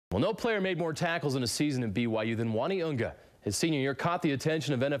Well, no player made more tackles in a season at BYU than Uani Unga. His senior year caught the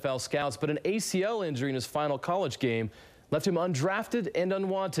attention of NFL scouts, but an ACL injury in his final college game left him undrafted and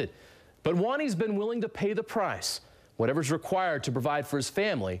unwanted. But Uani's been willing to pay the price, whatever's required to provide for his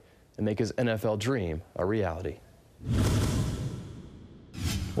family and make his NFL dream a reality.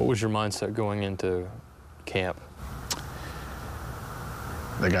 What was your mindset going into camp?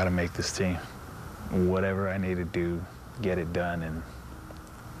 I got to make this team. Whatever I need to do, get it done and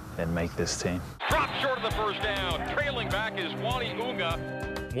make this team. Dropped short of the first down. Trailing back is Uani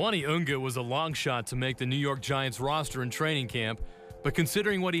Unga. Uani Unga was a long shot to make the New York Giants roster in training camp, but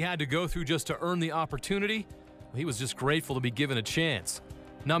considering what he had to go through just to earn the opportunity, he was just grateful to be given a chance.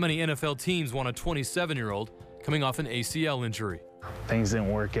 Not many NFL teams want a 27-year-old coming off an ACL injury. Things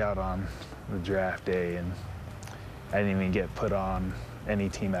didn't work out on the draft day, and I didn't even get put on any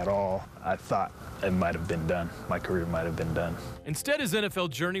team at all. I thought it might have been done. My career might have been done. Instead, his NFL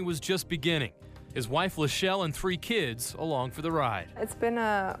journey was just beginning. His wife, Lachelle, and 3 kids along for the ride. It's been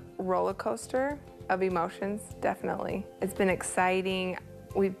a roller coaster of emotions, definitely. It's been exciting.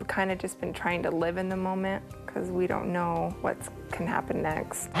 We've kind of just been trying to live in the moment because we don't know what can happen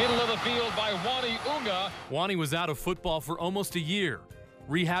next. Middle of the field by Uani Unga. Uani was out of football for almost a year,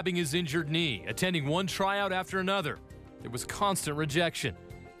 rehabbing his injured knee, attending one tryout after another. There was constant rejection,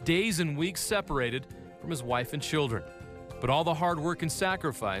 days and weeks separated from his wife and children. But all the hard work and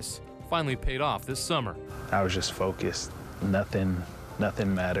sacrifice finally paid off this summer. I was just focused. Nothing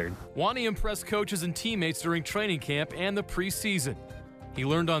mattered. Uani impressed coaches and teammates during training camp and the preseason. He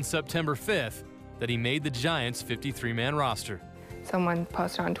learned on September 5th that he made the Giants' 53-man roster. Someone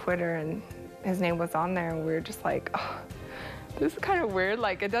posted on Twitter and his name was on there, and we were just like, oh, this is kind of weird.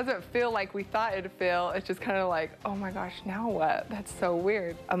 Like, it doesn't feel like we thought it'd feel. It's just kind of like, oh my gosh, now what? That's so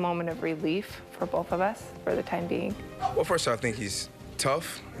weird. A moment of relief for both of us for the time being. Well, first I think he's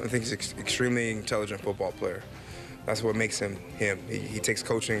tough. I think he's an extremely intelligent football player. That's what makes him him. He takes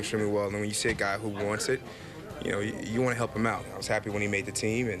coaching extremely well, and when you see a guy who wants it, you know, you want to help him out. I was happy when he made the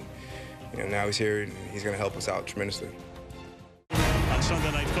team, and now he's here and he's going to help us out tremendously. On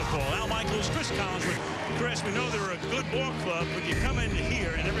Sunday Night Football, Al Michaels, Chris Collinsworth. Chris, we know they're a good ball club, but you come in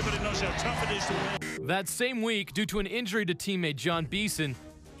here and everybody knows how tough it is to win. That same week, due to an injury to teammate John Beeson,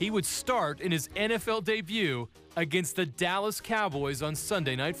 he would start in his NFL debut against the Dallas Cowboys on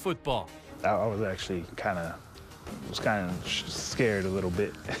Sunday Night Football. I was actually kind of scared a little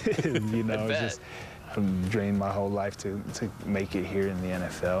bit. You know, it's just I've drained my whole life to make it here in the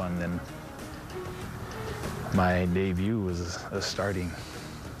NFL, and then my debut was a starting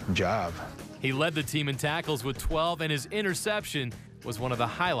job. He led the team in tackles with 12, and his interception was one of the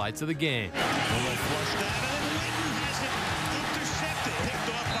highlights of the game.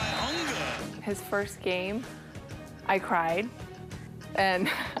 His first game, I cried, and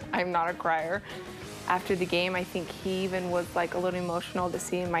I'm not a crier. After the game, I think he even was like a little emotional to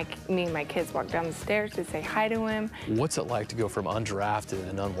see me and my kids walk down the stairs to say hi to him. What's it like to go from undrafted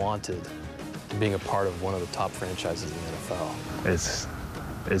and unwanted to being a part of one of the top franchises in the NFL?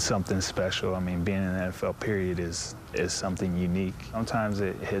 It's something special. I mean, being in the NFL period is something unique. Sometimes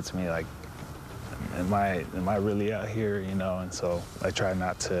it hits me like, am I really out here, you know? And so I try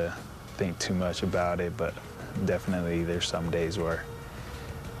not to think too much about it, but definitely there's some days where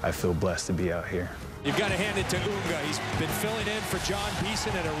I feel blessed to be out here. You've got to hand it to Unga. He's been filling in for John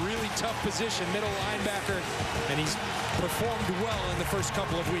Beeson at a really tough position, middle linebacker, and he's performed well in the first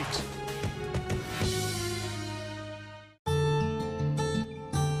couple of weeks.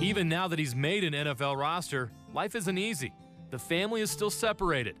 Even now that he's made an NFL roster, life isn't easy. The family is still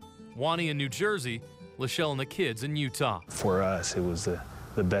separated. Uani in New Jersey, Lachelle and the kids in Utah. For us, it was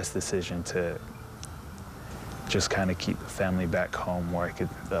the best decision to just kind of keep the family back home where I could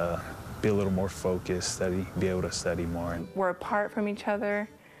be a little more focused, be able to study more. We're apart from each other.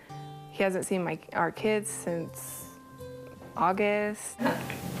 He hasn't seen our kids since August.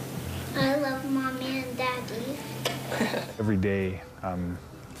 I love Mommy and Daddy. Every day I'm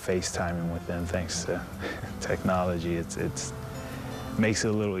FaceTiming with them thanks to technology. It makes it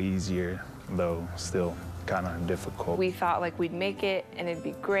a little easier, though still kind of difficult. We thought like we'd make it and it'd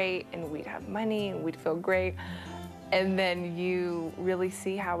be great and we'd have money and we'd feel great. And then you really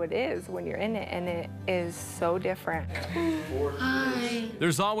see how it is when you're in it, and it is so different. Hi.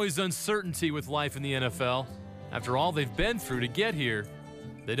 There's always uncertainty with life in the NFL. After all they've been through to get here,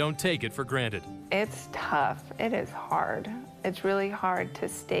 they don't take it for granted. It's tough. It is hard. It's really hard to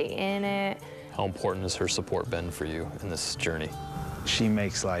stay in it. How important has her support been for you in this journey? She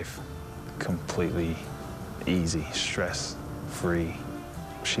makes life completely easy, stress-free.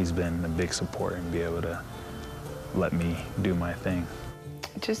 She's been a big support and be able to let me do my thing.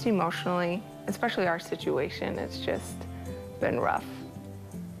 just emotionally, especially our situation, it's just been rough.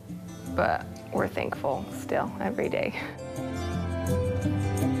 But we're thankful still every day.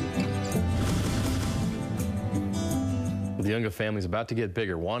 The Unga family is about to get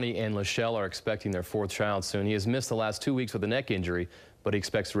bigger. Uani and Lachelle are expecting their 4th child soon. He has missed the last 2 weeks with a neck injury, but he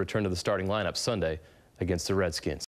expects to return to the starting lineup Sunday against the Redskins.